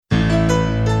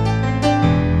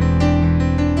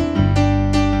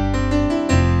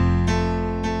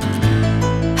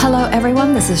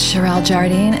everyone, this is Cherelle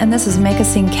Jardine, and this is Make a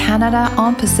Scene Canada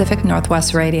on Pacific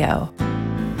Northwest Radio.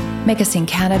 Make a Scene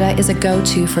Canada is a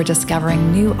go-to for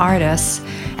discovering new artists.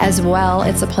 As well,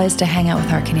 it's a place to hang out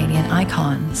with our Canadian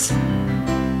icons.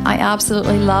 I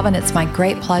absolutely love, and it's my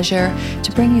great pleasure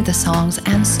to bring you the songs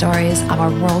and stories of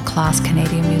our world-class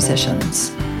Canadian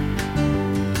musicians.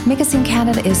 Make a Scene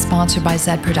Canada is sponsored by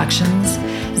Zed Productions.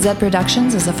 Zed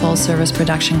Productions is a full-service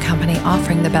production company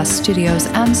offering the best studios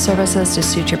and services to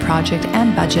suit your project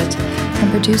and budget. From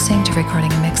producing to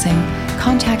recording and mixing,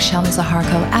 contact Sheldon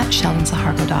Zaharko at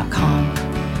sheldonzaharko.com.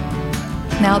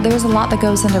 Now, there's a lot that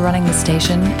goes into running the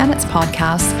station and its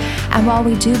podcasts, and while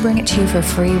we do bring it to you for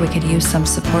free, we could use some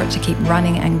support to keep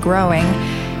running and growing.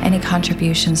 Any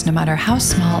contributions, no matter how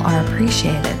small, are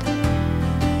appreciated.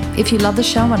 If you love the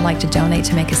show and would like to donate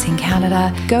to Make a Scene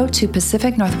Canada, go to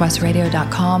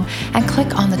pacificnorthwestradio.com and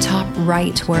click on the top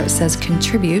right where it says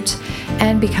Contribute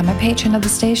and become a patron of the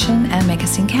station and Make a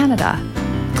Scene Canada.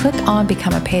 Click on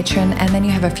Become a Patron, and then you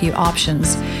have a few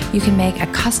options. You can make a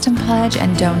custom pledge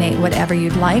and donate whatever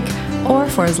you'd like, or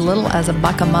for as little as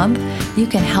 $1 a month, you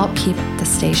can help keep the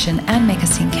station and Make a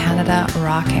Scene Canada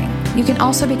rocking. You can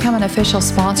also become an official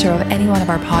sponsor of any one of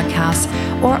our podcasts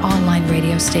or online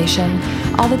radio station.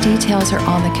 All the details are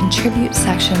on the Contribute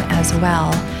section as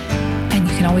well. And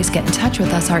you can always get in touch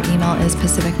with us. Our email is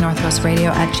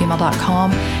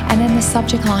pacificnorthwestradio@gmail.com. And in the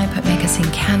subject line, put Make a Scene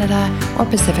Canada or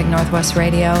Pacific Northwest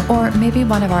Radio, or maybe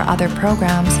one of our other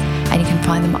programs. And you can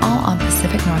find them all on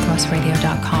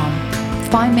pacificnorthwestradio.com.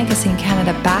 Find Make a Scene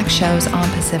Canada back shows on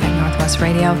Pacific Northwest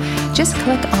Radio. Just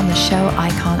click on the show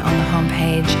icon on the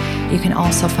homepage. You can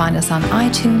also find us on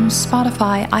iTunes,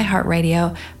 Spotify,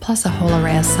 iHeartRadio, plus a whole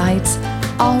array of sites,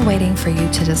 all waiting for you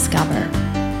to discover.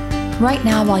 Right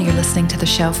now, while you're listening to the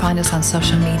show, find us on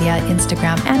social media,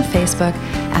 Instagram and Facebook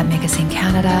at Make a Scene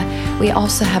Canada. We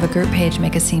also have a group page,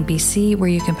 Make a Scene BC, where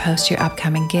you can post your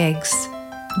upcoming gigs.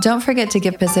 Don't forget to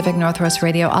give Pacific Northwest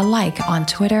Radio a like on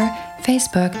Twitter,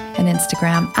 Facebook, and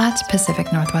Instagram at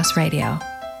Pacific Northwest Radio.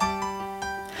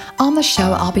 On the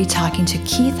show, I'll be talking to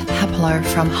Keith Hepler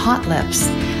from Hot Lips,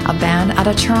 a band out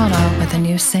of Toronto with a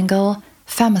new single,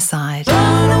 Femicide.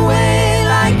 Run away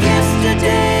like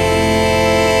yesterday.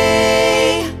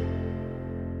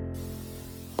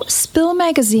 Spill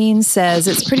Magazine says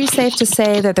it's pretty safe to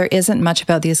say that there isn't much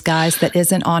about these guys that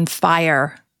isn't on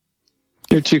fire.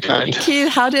 You're too kind. Keith,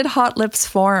 how did Hot Lips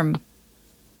form?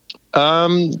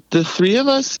 The three of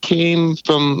us came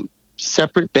from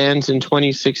separate bands in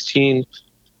 2016.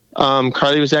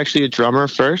 Carly was actually a drummer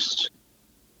first,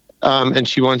 and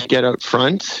she wanted to get out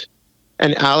front.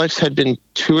 And Alex had been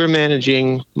tour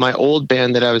managing my old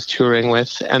band that I was touring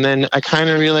with. And then I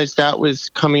kind of realized that was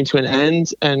coming to an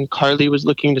end, and Carly was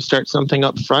looking to start something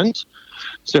up front.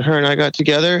 So her and I got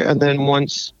together, and then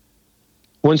once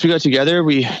we got together,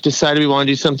 we decided we wanted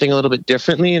to do something a little bit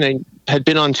differently. And I had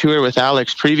been on tour with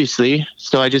Alex previously,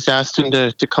 so I just asked him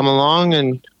to come along.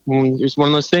 And it was one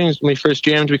of those things. When we first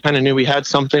jammed, we kind of knew we had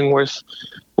something worth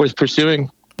pursuing.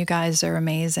 You guys are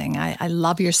amazing. I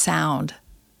love your sound.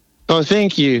 Oh,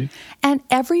 thank you. And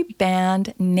every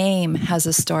band name has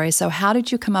a story. So how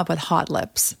did you come up with Hot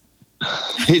Lips?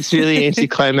 It's really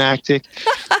anticlimactic.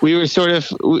 We were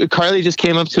Carly just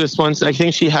came up to us once. I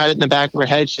think she had it in the back of her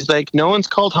head. She's like, no one's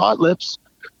called Hot Lips.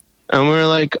 And we were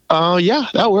like, oh, yeah,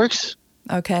 that works.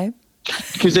 Okay.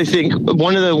 Because I think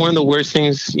one of the worst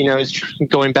things, is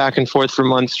going back and forth for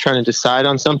months trying to decide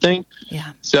on something.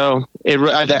 Yeah. So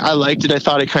I liked it. I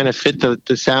thought it kind of fit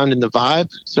the sound and the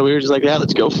vibe. So we were just like, yeah,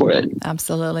 let's go for it.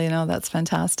 Absolutely. No, that's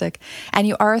fantastic. And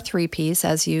you are a three-piece,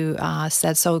 as you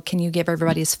said. So can you give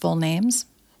everybody's full names?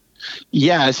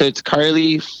 Yeah. So it's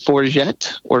Carly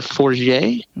Forget or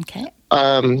Forget. Okay.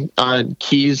 On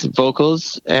keys,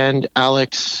 vocals, and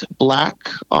Alex Black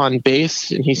on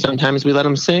bass, and sometimes we let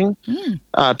him sing.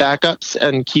 Backups,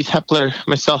 and Keith Hepler,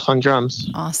 myself on drums.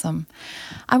 Awesome.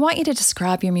 I want you to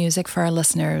describe your music for our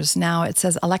listeners. Now, it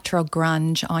says electro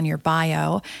grunge on your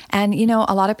bio, and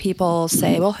a lot of people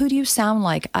say, well, who do you sound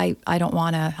like? I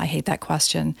hate that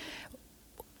question.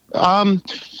 The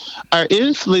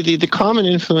common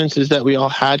influences that we all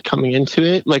had coming into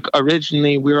it, like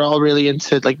originally we were all really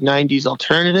into like 90s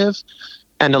alternative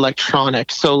and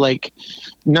electronic. So like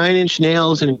Nine Inch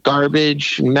Nails and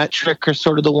Garbage and Metric are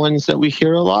sort of the ones that we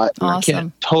hear a lot. Awesome. I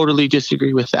can't totally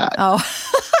disagree with that. Oh,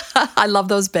 I love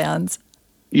those bands.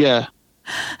 Yeah.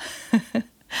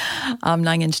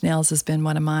 Nine Inch Nails has been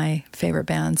one of my favorite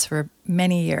bands for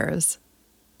many years.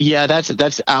 Yeah,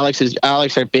 that's Alex,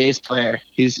 our bass player.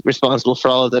 He's responsible for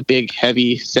all of the big,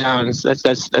 heavy sounds.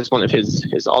 That's one of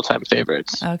his all-time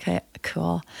favorites. Okay,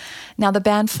 cool. Now, the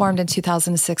band formed in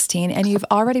 2016, and you've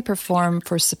already performed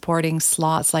for supporting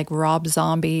slots like Rob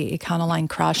Zombie, Econoline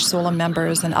Crush, solo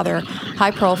members, and other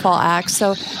high-profile acts.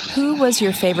 So, who was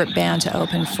your favorite band to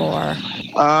open for?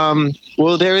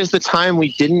 Well, there was the time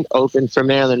we didn't open for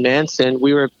Marilyn Manson.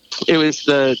 It was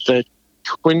the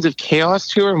Twins of Chaos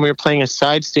tour, and we were playing a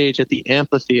side stage at the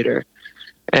amphitheater.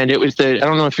 And it was I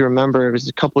don't know if you remember, it was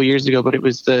a couple years ago, but it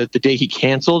was the day he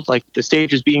canceled. Like, the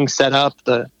stage was being set up,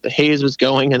 the haze was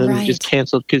going, and then he just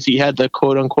canceled because he had the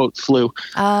quote unquote flu.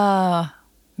 Oh,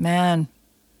 man.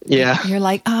 Yeah. You're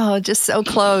like, oh, just so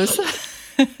close.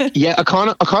 Yeah,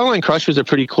 Econoline Crush was a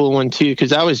pretty cool one too, because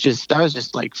that was just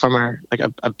like from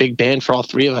a big band for all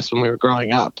three of us when we were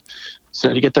growing up.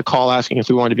 So to get the call asking if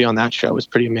we wanted to be on that show was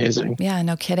pretty amazing. Yeah,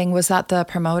 no kidding. Was that the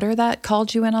promoter that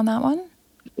called you in on that one?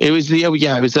 It was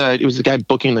the guy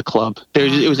booking the club.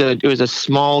 It was a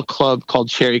small club called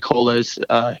Cherry Colas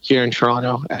here in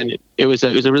Toronto, and it was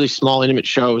a really small, intimate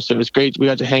show. So it was great. We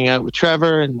got to hang out with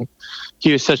Trevor, and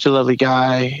he was such a lovely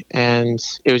guy, and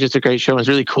it was just a great show. It was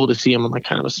really cool to see him in like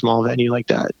kind of a small venue like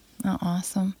that. Oh,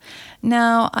 awesome.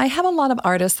 Now, I have a lot of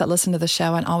artists that listen to the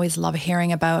show and always love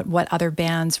hearing about what other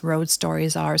bands' road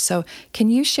stories are. So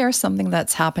can you share something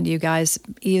that's happened to you guys,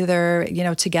 either,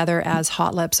 together as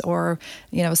Hot Lips or,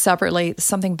 separately,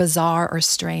 something bizarre or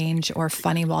strange or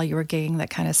funny while you were gigging that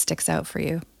kind of sticks out for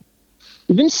you?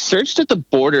 We've been searched at the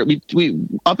border. We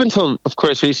up until, of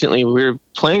course, recently, we were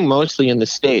playing mostly in the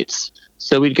States.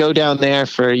 So we'd go down there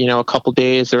for, a couple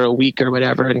days or a week or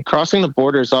whatever. And crossing the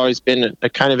border has always been a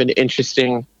kind of an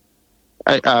interesting.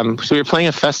 So we were playing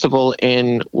a festival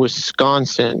in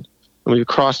Wisconsin, and we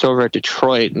crossed over at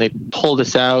Detroit, and they pulled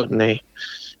us out, and they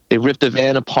ripped the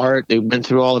van apart. They went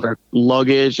through all of our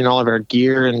luggage and all of our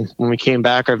gear. And when we came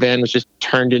back, our van was just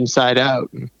turned inside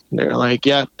out. And they were like,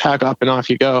 yeah, pack up and off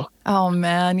you go. Oh,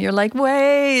 man. You're like,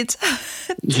 wait,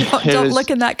 don't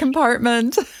look in that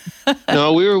compartment.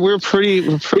 No, we were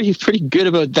pretty good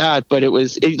about that. But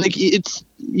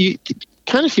you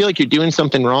kind of feel like you're doing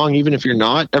something wrong, even if you're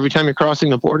not, every time you're crossing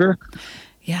the border.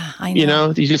 Yeah, I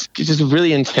know. It's just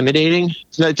really intimidating.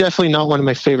 It's definitely not one of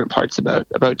my favorite parts about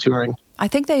touring. I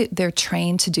think they're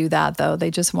trained to do that, though.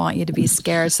 They just want you to be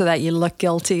scared so that you look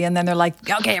guilty. And then they're like,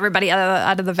 okay, everybody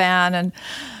out of the van. And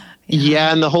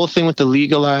yeah, and the whole thing with the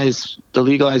legalized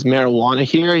marijuana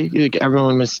here,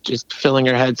 everyone was just filling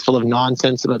their heads full of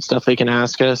nonsense about stuff they can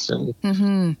ask us. And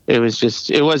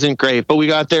it wasn't great. But we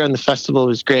got there, and the festival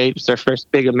was great. It was our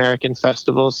first big American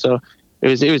festival. So it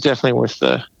was definitely worth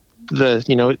the I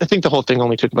think the whole thing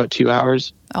only took about 2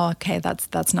 hours. Oh, okay.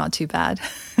 That's not too bad.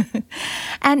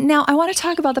 And now I want to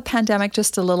talk about the pandemic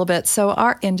just a little bit. So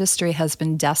our industry has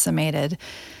been decimated,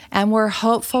 and we're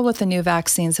hopeful with the new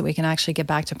vaccines that we can actually get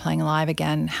back to playing live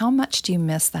again. How much do you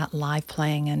miss that live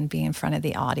playing and being in front of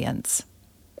the audience?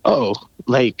 Oh,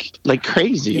 like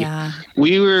crazy. Yeah.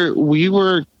 We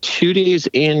were 2 days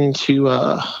into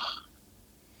I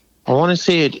want to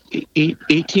say it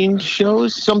 18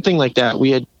 shows, something like that.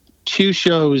 We had 2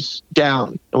 shows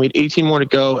down, and we had 18 more to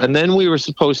go. And then we were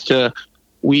supposed to,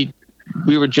 we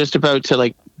were just about to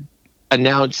like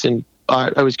announce, and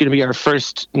it was going to be our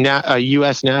first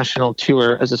U.S. national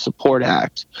tour as a support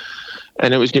act.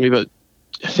 And it was going to be about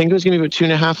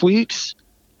 2.5 weeks.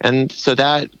 And so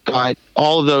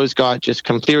all of those got just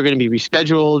they were going to be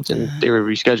rescheduled, and they were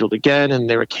rescheduled again, and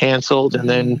they were canceled. And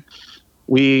then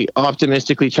we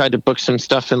optimistically tried to book some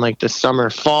stuff in like the summer,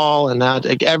 fall, and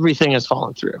that everything has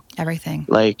fallen through. Everything.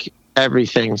 Like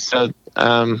everything. So,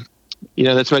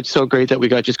 that's why it's so great that we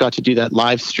got to do that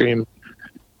live stream.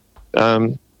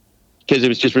 Because it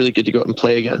was just really good to go out and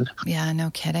play again. Yeah,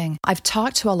 no kidding. I've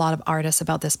talked to a lot of artists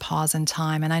about this pause in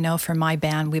time, and I know for my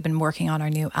band, we've been working on our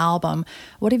new album.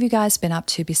 What have you guys been up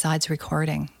to besides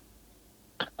recording?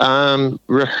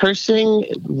 Rehearsing,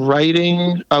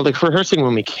 writing, rehearsing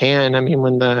when we can. I mean,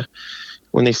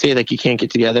 when they say like you can't get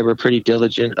together, we're pretty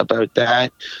diligent about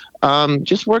that.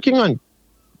 Just working on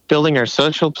building our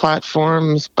social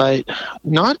platforms, but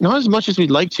not as much as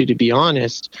we'd like to be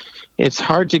honest. It's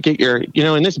hard to get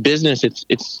in this business,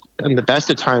 it's in the best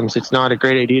of times, it's not a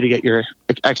great idea to get your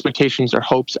expectations or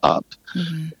hopes up.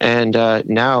 Mm-hmm. And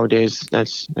nowadays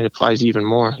it applies even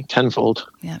more, tenfold.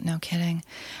 Yeah, no kidding.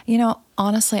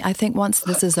 Honestly, I think once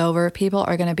this is over, people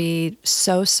are going to be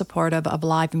so supportive of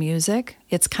live music.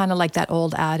 It's kind of like that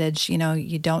old adage,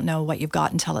 you don't know what you've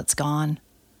got until it's gone.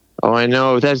 Oh, I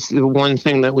know. That's the one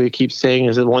thing that we keep saying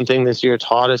is the one thing this year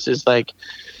taught us is like,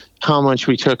 how much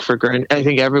we took for granted. I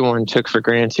think everyone took for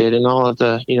granted, and all of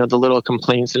the, you know, the little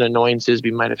complaints and annoyances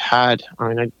we might have had. I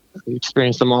mean, I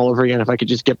experienced them all over again. If I could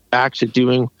just get back to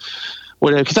doing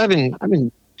what, because I've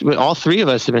been, all three of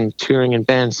us have been touring in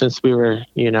bands since we were,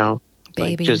 you know,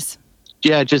 babies.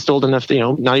 Just old enough to, you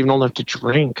know, not even old enough to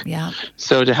drink. Yeah.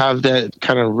 So to have that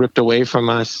kind of ripped away from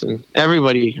us, and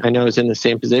everybody I know is in the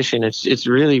same position, it's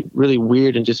really, really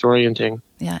weird and disorienting.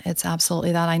 Yeah, it's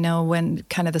absolutely that. I know when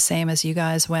kind of the same as you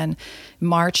guys, when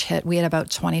March hit, we had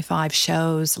about 25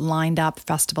 shows lined up,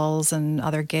 festivals and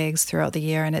other gigs throughout the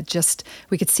year. And it just,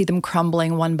 we could see them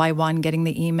crumbling one by one, getting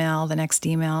the next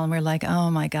email. And we're like, oh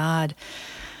my God.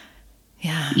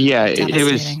 Yeah. Yeah,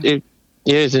 it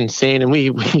is insane. And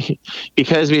we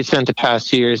because we had spent the past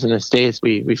 2 years in the States,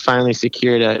 we finally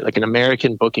secured an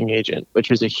American booking agent,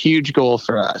 which was a huge goal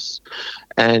for us.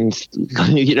 And,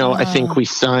 you know, I think we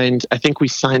signed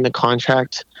the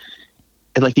contract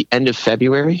at like the end of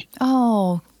February.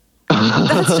 Oh,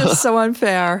 that's just so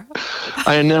unfair.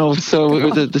 I know. So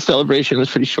the celebration was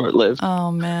pretty short-lived.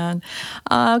 Oh, man.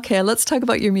 Okay, let's talk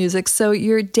about your music. So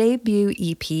your debut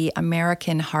EP,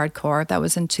 American Hardcore, that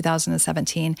was in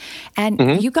 2017.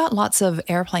 And you got lots of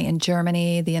airplay in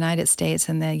Germany, the United States,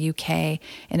 and the UK,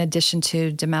 in addition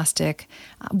to domestic.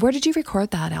 Where did you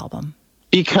record that album?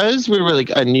 Because we were like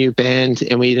a new band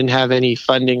and we didn't have any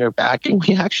funding or backing,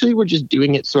 we actually were just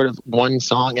doing it sort of one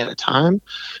song at a time.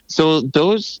 So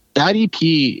that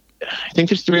EP, I think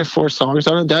there's 3 or 4 songs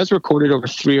on it. That was recorded over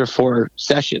 3 or 4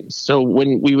 sessions. So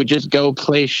when we would just go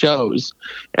play shows,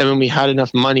 and when we had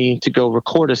enough money to go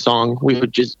record a song, we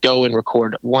would just go and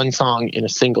record one song in a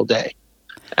single day.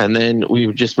 And then we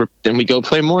would we go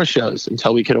play more shows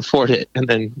until we could afford it. And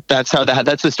then that's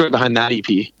the story behind that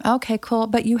EP. Okay, cool.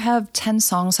 But you have 10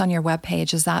 songs on your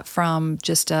webpage. Is that from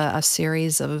just a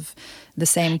series of the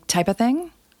same type of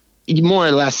thing? More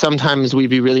or less. Sometimes we'd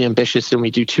be really ambitious and we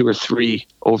do 2 or 3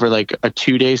 over like a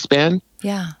 2-day span.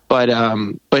 Yeah. But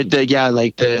when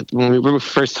we were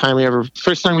first time we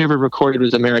ever recorded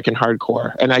was American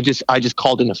Hardcore, and I just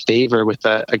called in a favor with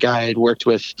a guy I'd worked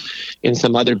with in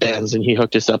some other bands, and he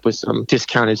hooked us up with some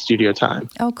discounted studio time.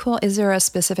 Oh, cool. Is there a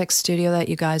specific studio that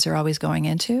you guys are always going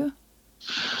into?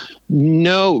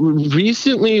 No,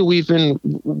 recently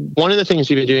one of the things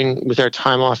we've been doing with our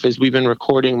time off is we've been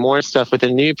recording more stuff with a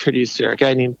new producer, a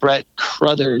guy named Brett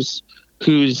Crothers,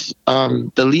 who's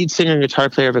the lead singer and guitar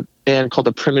player of a band called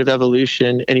The Primitive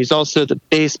Evolution, and he's also the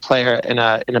bass player in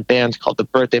a band called The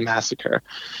Birthday Massacre.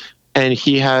 And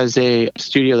he has a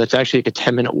studio that's actually like a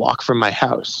 10-minute walk from my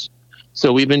house.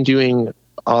 So we've been doing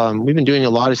a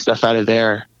lot of stuff out of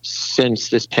there since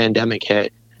this pandemic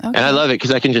hit. Okay. And I love it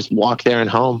because I can just walk there and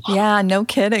home. Yeah, no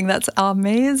kidding. That's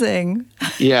amazing.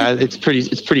 Yeah, it's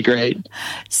pretty great.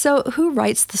 So who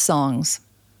writes the songs?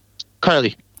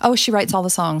 Carly. Oh, she writes all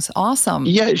the songs. Awesome.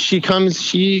 Yeah, she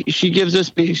gives us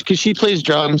bass because she plays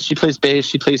drums, she plays bass,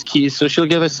 she plays keys. So she'll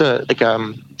give us a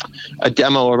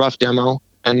demo, a rough demo.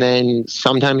 And then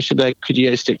sometimes she'll be like, could you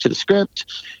guys stick to the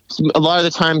script? A lot of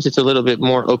the times it's a little bit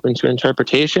more open to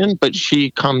interpretation, but she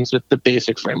comes with the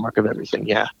basic framework of everything.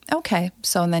 Yeah. Okay.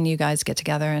 So, and then you guys get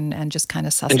together and just kind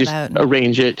of suss it out.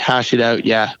 Arrange it, hash it out.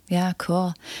 Yeah. Yeah.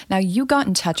 Cool. Now you got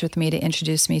in touch with me to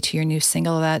introduce me to your new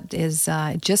single that is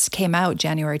just came out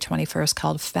January 21st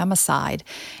called Femicide.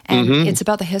 And it's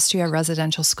about the history of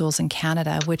residential schools in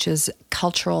Canada, which is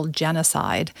cultural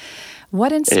genocide.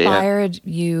 What inspired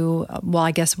you,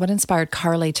 what inspired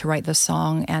Carly to write this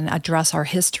song and address our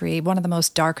history, one of the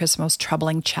most darkest, most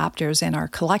troubling chapters in our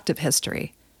collective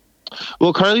history?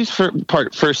 Well, Carly's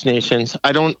part First Nations.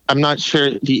 I'm not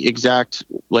sure the exact,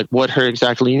 what her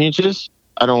exact lineage is.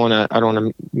 I don't want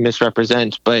to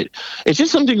misrepresent, but it's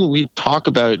just something we talk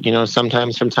about,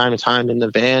 sometimes from time to time in the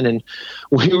van. And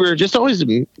we were just always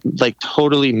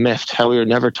totally miffed how we were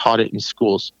never taught it in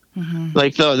schools. Mm-hmm.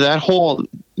 That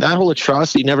whole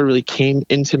atrocity never really came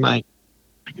into my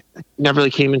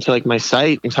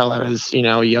sight until I was,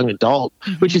 a young adult,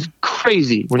 which is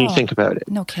crazy when you think about it.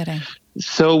 No kidding.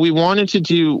 So we wanted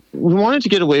to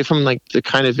get away from the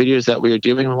kind of videos that we were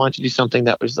doing. We wanted to do something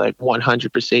that was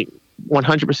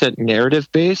 100%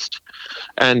 narrative based,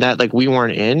 and that we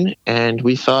weren't in. And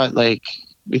we thought why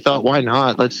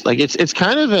not? Let's it's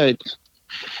kind of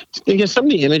some of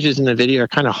the images in the video are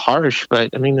kind of harsh,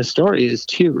 but I mean the story is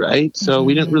too, right? So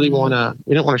we didn't want to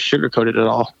sugarcoat it at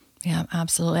all. Yeah,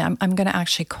 absolutely. I'm going to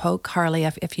actually quote Carly,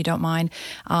 if you don't mind.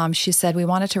 She said, "We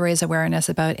wanted to raise awareness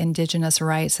about Indigenous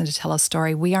rights and to tell a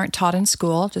story we aren't taught in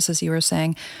school," just as you were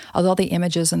saying. "Although the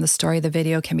images and the story of the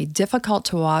video can be difficult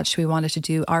to watch, we wanted to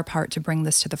do our part to bring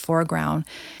this to the foreground."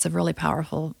 It's a really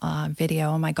powerful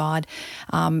video. Oh, my God.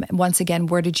 Once again,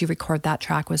 where did you record that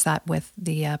track? Was that with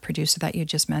the producer that you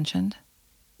just mentioned?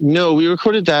 No, we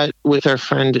recorded that with our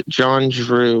friend John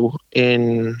Drew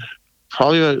in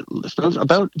probably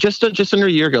about just under a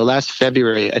year ago, last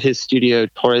February, at his studio,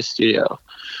 Taurus Studio.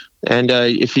 And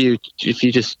if you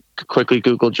just quickly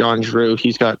Google John Drew,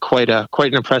 he's got quite an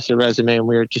impressive resume, and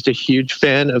we're just a huge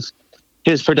fan of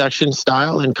his production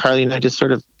style. And Carly and I just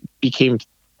sort of became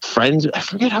friends. I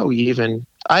forget how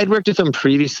I'd worked with him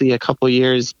previously a couple of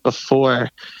years before,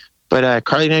 but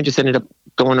Carly and I just ended up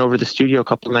going over to the studio a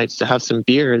couple of nights to have some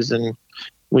beers, and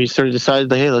we sort of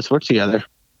decided, hey, let's work together.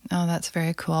 Oh, that's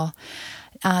very cool.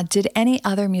 Did any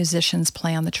other musicians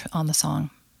play on the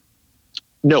song?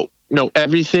 No.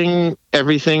 Everything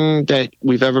that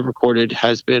we've ever recorded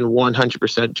has been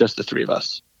 100% just the three of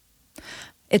us.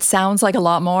 It sounds like a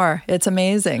lot more. It's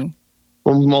amazing.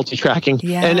 We're multi-tracking.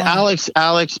 Yeah. And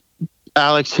Alex,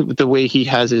 the way he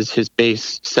has his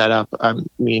bass set up, I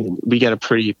mean, we get a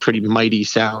pretty mighty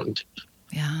sound.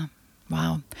 Yeah.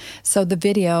 Wow. So the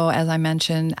video, as I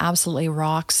mentioned, absolutely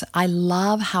rocks. I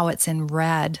love how it's in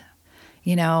red.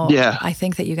 Yeah. I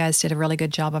think that you guys did a really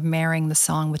good job of marrying the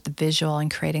song with the visual and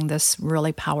creating this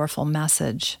really powerful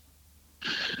message.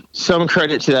 Some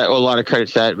credit to that, a lot of credit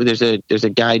to that. There's a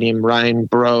guy named Ryan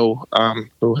Bro,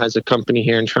 who has a company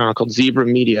here in Toronto called Zebra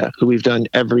Media, who we've done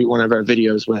every one of our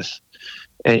videos with.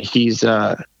 And he's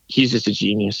just a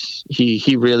genius.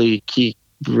 He really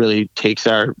takes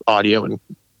our audio and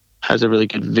has a really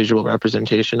good visual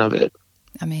representation of it.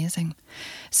 Amazing.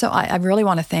 So I really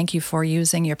want to thank you for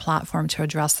using your platform to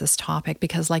address this topic,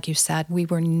 because like you said, we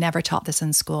were never taught this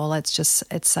in school. It's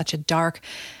such a dark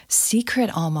secret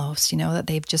almost, that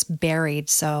they've just buried.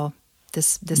 So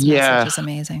this message is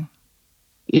amazing.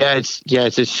 Yeah,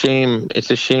 it's a shame.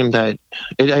 It's a shame that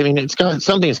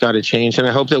something's got to change, and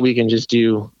I hope that we can just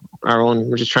do our own.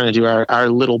 We're just trying to do our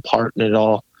little part in it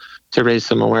all to raise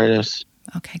some awareness.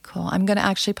 Okay, cool. I'm going to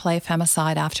actually play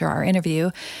Femicide after our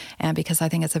interview, and because I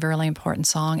think it's a really important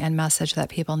song and message that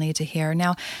people need to hear.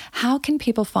 Now, how can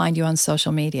people find you on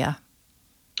social media?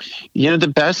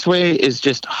 The best way is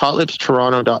just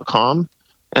hotlipstoronto.com,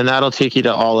 and that'll take you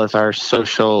to all of our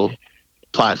social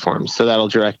platforms. So that'll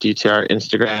direct you to our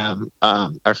Instagram,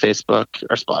 our Facebook,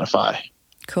 our Spotify.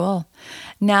 Cool.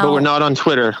 Now, but we're not on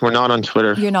Twitter. You're not on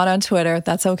Twitter.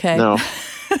 That's okay. No.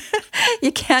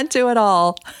 You can't do it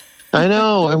all. I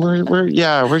know. And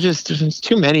we're just, there's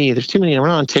too many. We're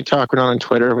not on TikTok. We're not on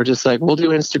Twitter. We're just like, we'll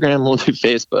do Instagram. We'll do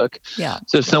Facebook. Yeah.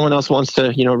 So if someone else wants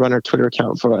to, run our Twitter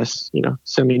account for us,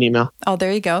 send me an email. Oh,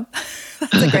 there you go.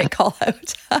 That's a great call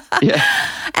out. Yeah.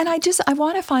 And I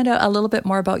want to find out a little bit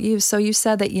more about you. So you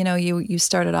said that, you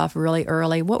started off really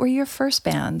early. What were your first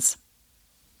bands?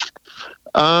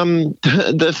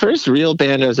 The first real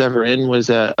band I was ever in was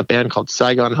a band called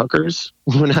Saigon Hookers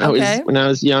when I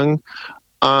was young.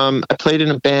 I played in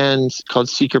a band called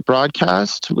Secret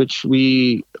Broadcast, which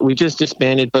we just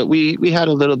disbanded, but we had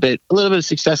a little bit of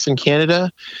success in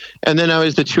Canada. And then I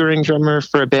was the touring drummer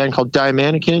for a band called Die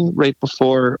Mannequin right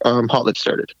before Hot Lips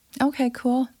started. Okay,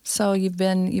 cool. So you've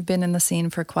been in the scene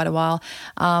for quite a while.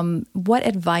 What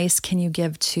advice can you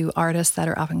give to artists that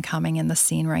are up and coming in the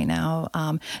scene right now?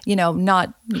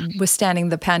 Not withstanding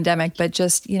the pandemic, but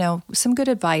just, some good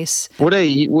advice. What I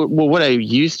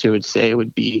used to would say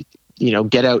would be,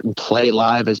 get out and play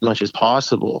live as much as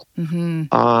possible.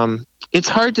 Mm-hmm. It's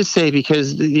hard to say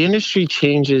because the industry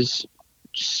changes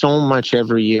so much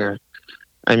every year.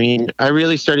 I mean, I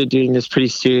really started doing this pretty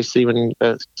seriously when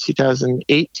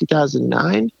 2008,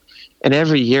 2009. And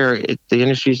every year, the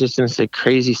industry is just in this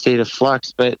crazy state of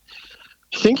flux. But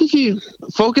I think if you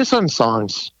focus on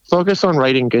songs, focus on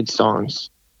writing good songs,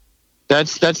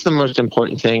 that's the most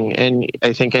important thing. And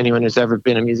I think anyone who's ever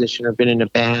been a musician or been in a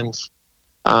band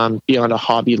beyond a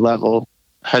hobby level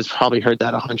has probably heard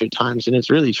that 100 times, and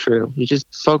it's really true. You just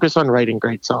focus on writing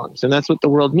great songs, and that's what the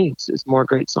world needs, is more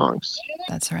great songs.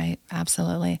 That's right.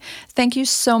 Absolutely. Thank you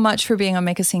so much for being on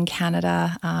Make a Scene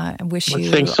Canada. I wish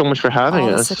you thanks so much for having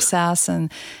all us. The success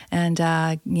and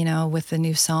with the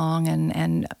new song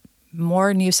and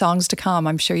more new songs to come.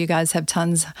 I'm sure you guys have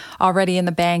tons already in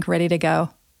the bank ready to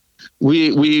go.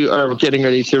 We are getting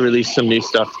ready to release some new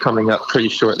stuff coming up pretty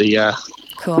shortly, yeah.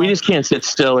 Cool. We just can't sit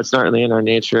still. It's not really in our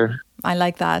nature. I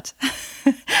like that.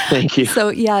 Thank you. So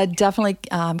yeah, definitely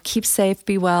keep safe,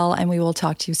 be well, and we will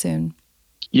talk to you soon.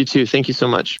 You too. Thank you so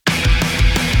much.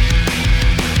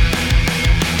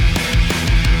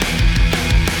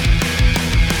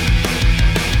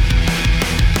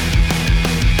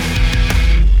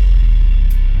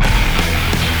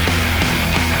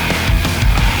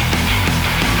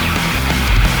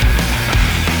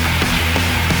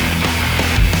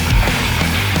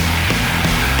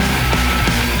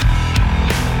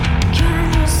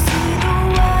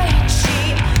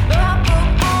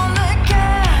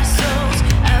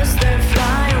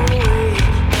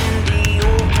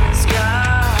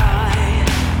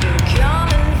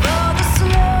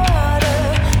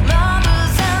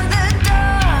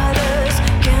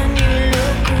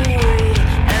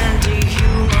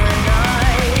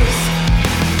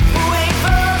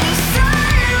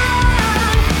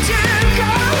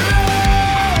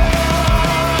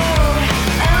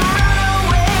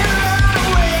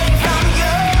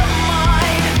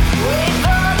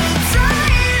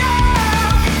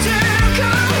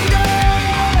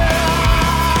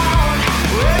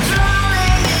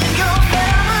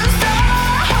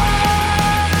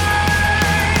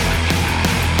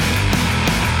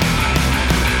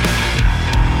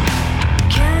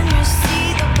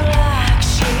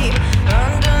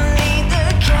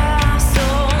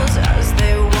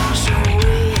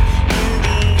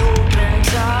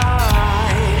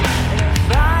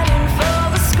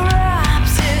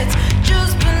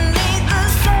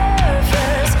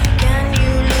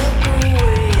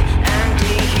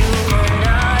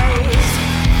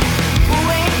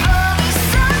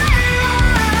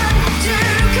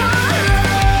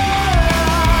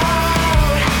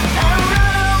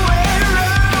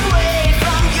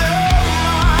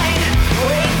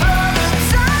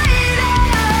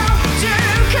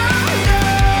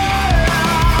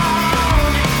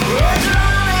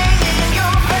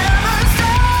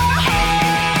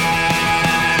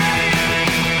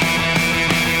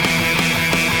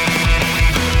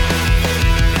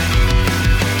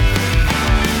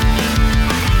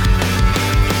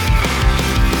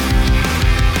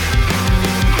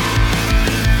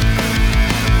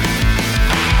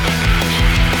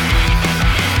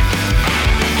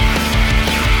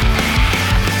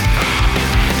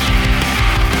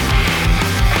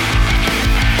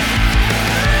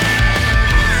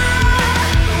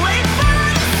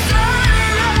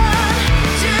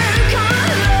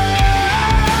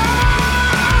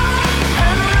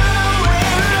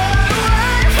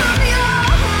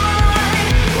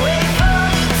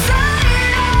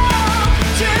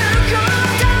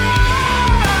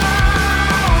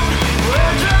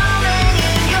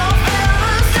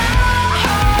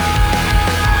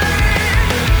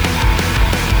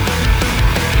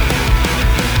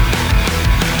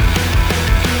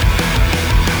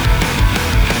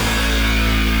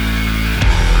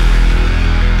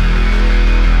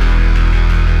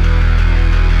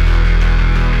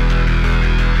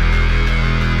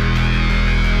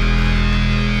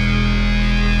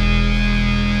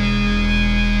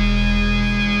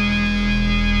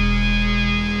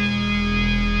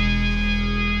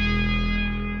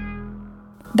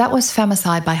 That was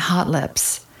Femicide by Hot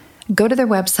Lips. Go to their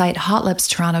website,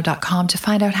 hotlipstoronto.com, to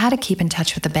find out how to keep in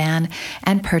touch with the band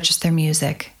and purchase their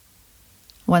music.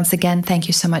 Once again, thank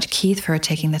you so much, Keith, for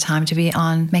taking the time to be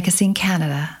on Make a Scene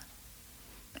Canada.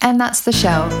 And that's the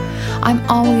show. I'm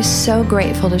always so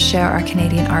grateful to share our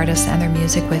Canadian artists and their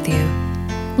music with you.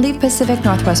 Leave Pacific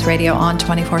Northwest Radio on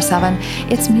 24/7.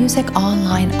 It's music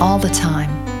online all the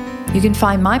time. You can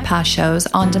find my past shows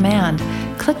on demand.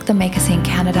 Click the Make a Scene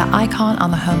Canada icon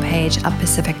on the homepage of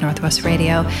Pacific Northwest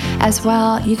Radio. As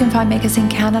well, you can find Make a Scene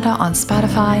Canada on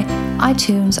Spotify,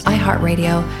 iTunes,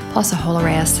 iHeartRadio, plus a whole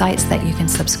array of sites that you can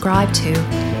subscribe to.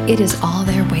 It is all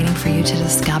there waiting for you to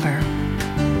discover.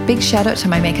 Big shout out to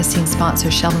my Make a Scene sponsor,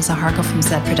 Sheldon Zaharko from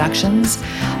Zed Productions.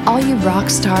 All you rock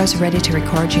stars ready to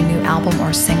record your new album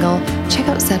or single, check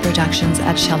out Zed Productions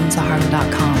at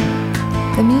sheldonzaharko.com.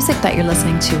 The music that you're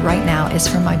listening to right now is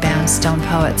from my band Stone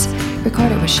Poets,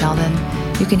 recorded with Sheldon.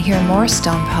 You can hear more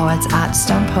Stone Poets at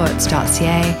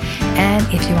stonepoets.ca, and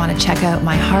if you want to check out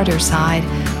my harder side,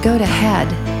 go to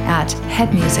Head at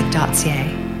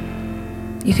headmusic.ca.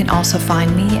 You can also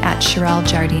find me at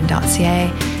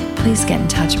CherelleJardine.ca. Please get in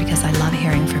touch because I love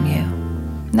hearing from you.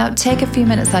 Now take a few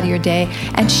minutes out of your day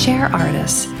and share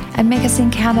artists and Make a Scene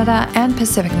Canada and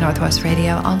Pacific Northwest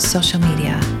Radio on social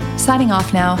media. Signing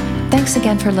off now. Thanks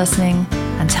again for listening.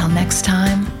 Until next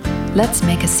time, let's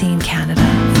make a scene, Canada.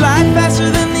 Fly faster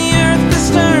than the earth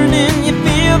is turning. You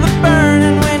feel the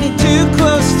burning when you're too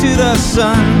close to the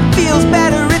sun. Feels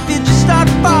better if you just start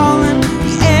falling.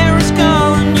 The air is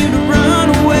calling you to run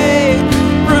away,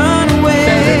 run away.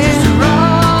 Better just to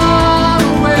run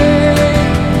away.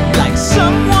 Like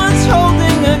someone's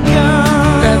holding a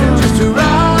gun. Better just to run.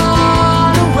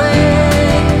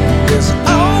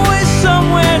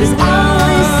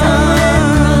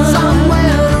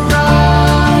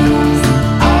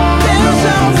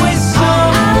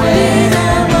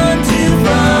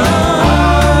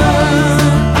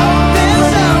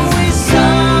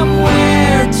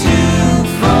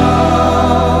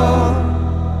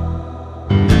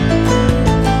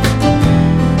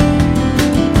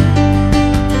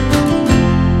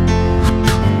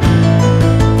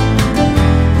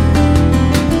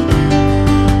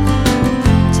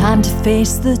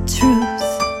 Face the truth.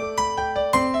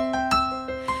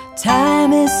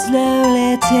 Time is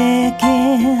slowly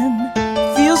ticking.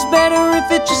 Feels better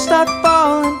if it just starts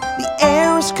falling. The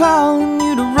air is calling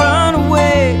you to run.